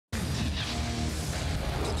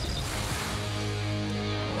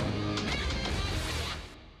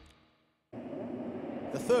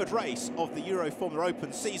third race of the Euroformula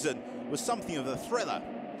Open season was something of a thriller.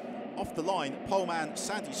 Off the line, poleman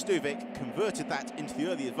Sandy Stuvik converted that into the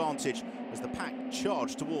early advantage as the pack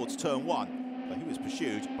charged towards turn one, though he was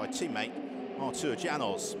pursued by teammate Artur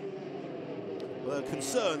Janos. There were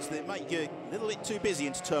concerns that it might get a little bit too busy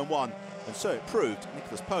into turn one, and so it proved.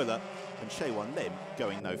 Nicholas Pola and Shaewon Lim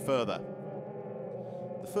going no further.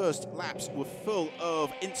 The first laps were full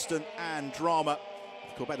of instant and drama.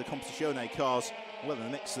 The Corbetta Competizione cars well in the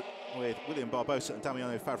mix with William Barbosa and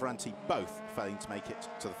Damiano Favoranti both failing to make it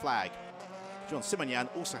to the flag. John Simonian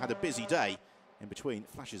also had a busy day. In between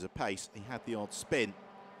flashes of pace, he had the odd spin.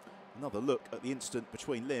 Another look at the instant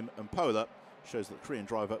between Lim and Pola shows that the Korean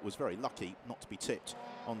driver was very lucky not to be tipped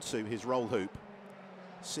onto his roll hoop.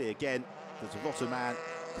 See again, there's a lot of man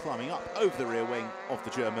climbing up over the rear wing of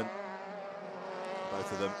the German.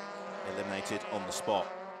 Both of them eliminated on the spot.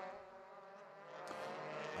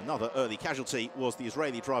 Another early casualty was the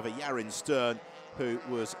Israeli driver Yarin Stern, who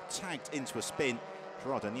was tagged into a spin.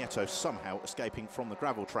 Gerardo Nieto somehow escaping from the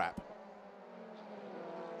gravel trap.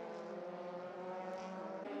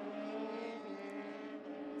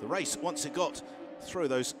 The race, once it got through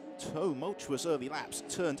those tumultuous early laps,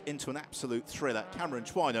 turned into an absolute thriller. Cameron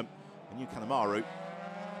Twynham and New Kanemaru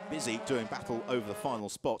busy doing battle over the final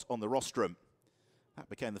spot on the rostrum. That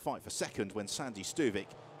became the fight for second when Sandy Stuvik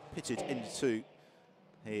pitted into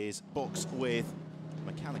his box with a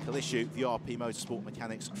mechanical issue. The RP Motorsport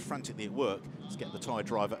mechanics frantically at work to get the tyre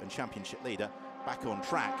driver and championship leader back on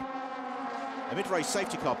track. A mid-race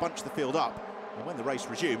safety car bunched the field up, and when the race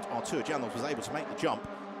resumed, Artur Janos was able to make the jump,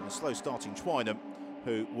 and a slow-starting Twynham,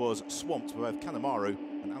 who was swamped by both Kanemaru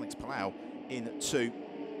and Alex Palau into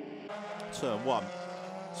turn one.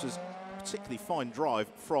 This was a particularly fine drive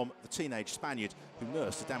from the teenage Spaniard, who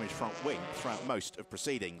nursed a damaged front wing throughout most of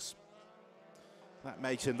proceedings. That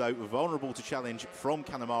made him, though, vulnerable to challenge from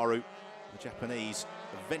Kanemaru. The Japanese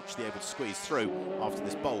eventually able to squeeze through after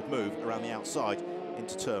this bold move around the outside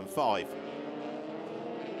into turn five.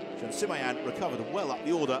 John Simoyan recovered well up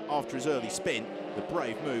the order after his early spin, the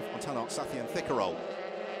brave move on Tanart Sathian Thickerol.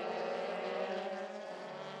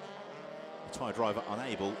 The tyre driver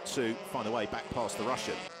unable to find a way back past the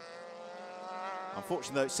Russian.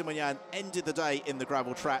 Unfortunately, though, Simoyan ended the day in the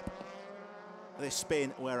gravel trap. This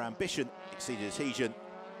spin where ambition exceeded adhesion,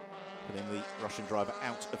 putting the Russian driver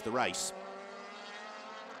out of the race.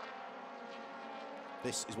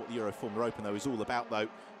 This is what the Euroformula Open, though, is all about, though.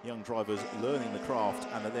 Young drivers learning the craft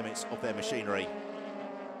and the limits of their machinery. You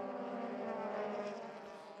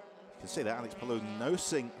can see that Alex Palou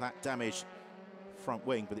noticing that damaged front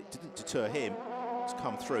wing, but it didn't deter him to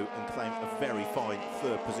come through and claim a very fine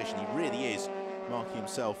third position. He really is marking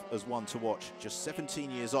himself as one to watch. Just 17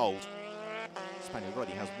 years old. Spaniard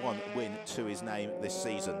already has one win to his name this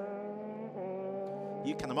season.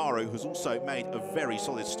 Yu Kanemaru has also made a very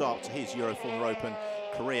solid start to his Euroformula Open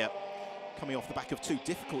career. Coming off the back of two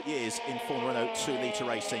difficult years in Formula Renault 2-litre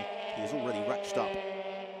racing, he has already ratcheted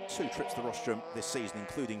up 2 trips to the rostrum this season,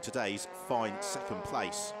 including today's fine second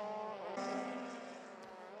place.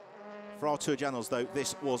 For Artur Janos, though,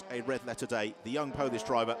 this was a red-letter day. The young Polish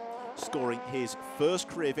driver scoring his first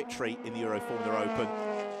career victory in the Euroformula Open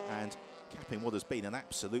and capping what has been an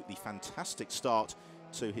absolutely fantastic start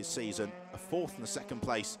to his season. A fourth and a second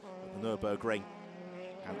place at the Nürburgring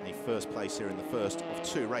and a first place here in the first of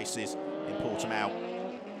 2 races in Portimao.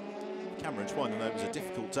 Cameron Twynham, though, it was a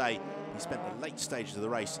difficult day. He spent the late stages of the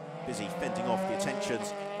race busy fending off the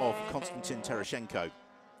attentions of Konstantin Tereshchenko.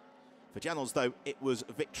 For Janos, though, it was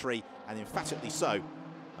a victory, and emphatically so,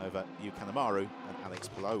 over Yu Kanemaru and Alex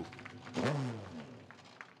Palou.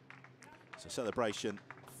 It's a celebration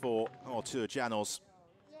for Artur Janos.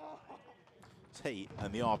 He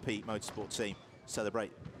and the RP Motorsport team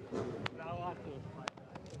celebrate.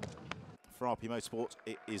 For RP Motorsport,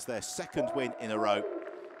 it is their second win in a row.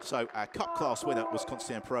 So our Cup class winner was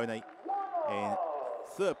Constantino Peroni. In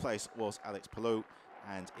third place was Alex Palou.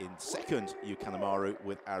 And in second, Yu Kanemaru,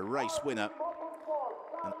 with our race winner,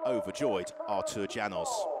 an overjoyed Artur Janos.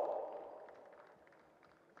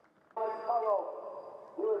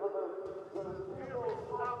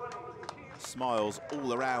 Smiles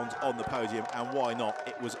all around on the podium, and why not?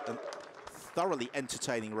 It was a thoroughly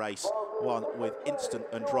entertaining race, one with instant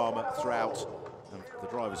and drama throughout, and the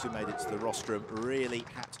drivers who made it to the rostrum really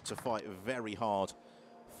had to fight very hard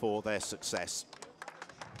for their success.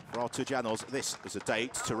 For Artur Janos, this was a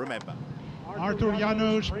date to remember. Artur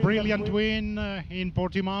Janos, brilliant win in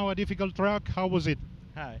Portimao, a difficult track. How was it?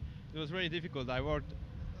 Hi. It was really difficult. I worked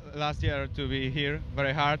last year to be here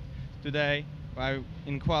very hard. Today,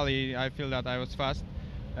 in quali, I feel that I was fast,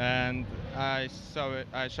 and I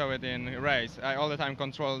show it in race. I all the time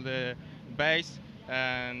control the base,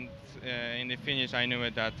 and in the finish I knew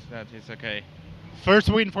it that is okay. First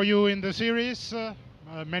win for you in the series,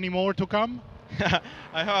 many more to come?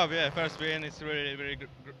 I hope, yeah, first win is really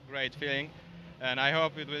great feeling, and I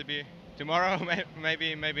hope it will be tomorrow,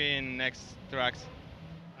 maybe in next tracks.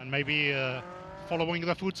 And maybe following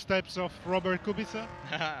the footsteps of Robert Kubica?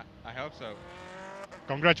 I hope so.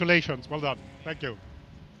 Congratulations, well done. Thank you.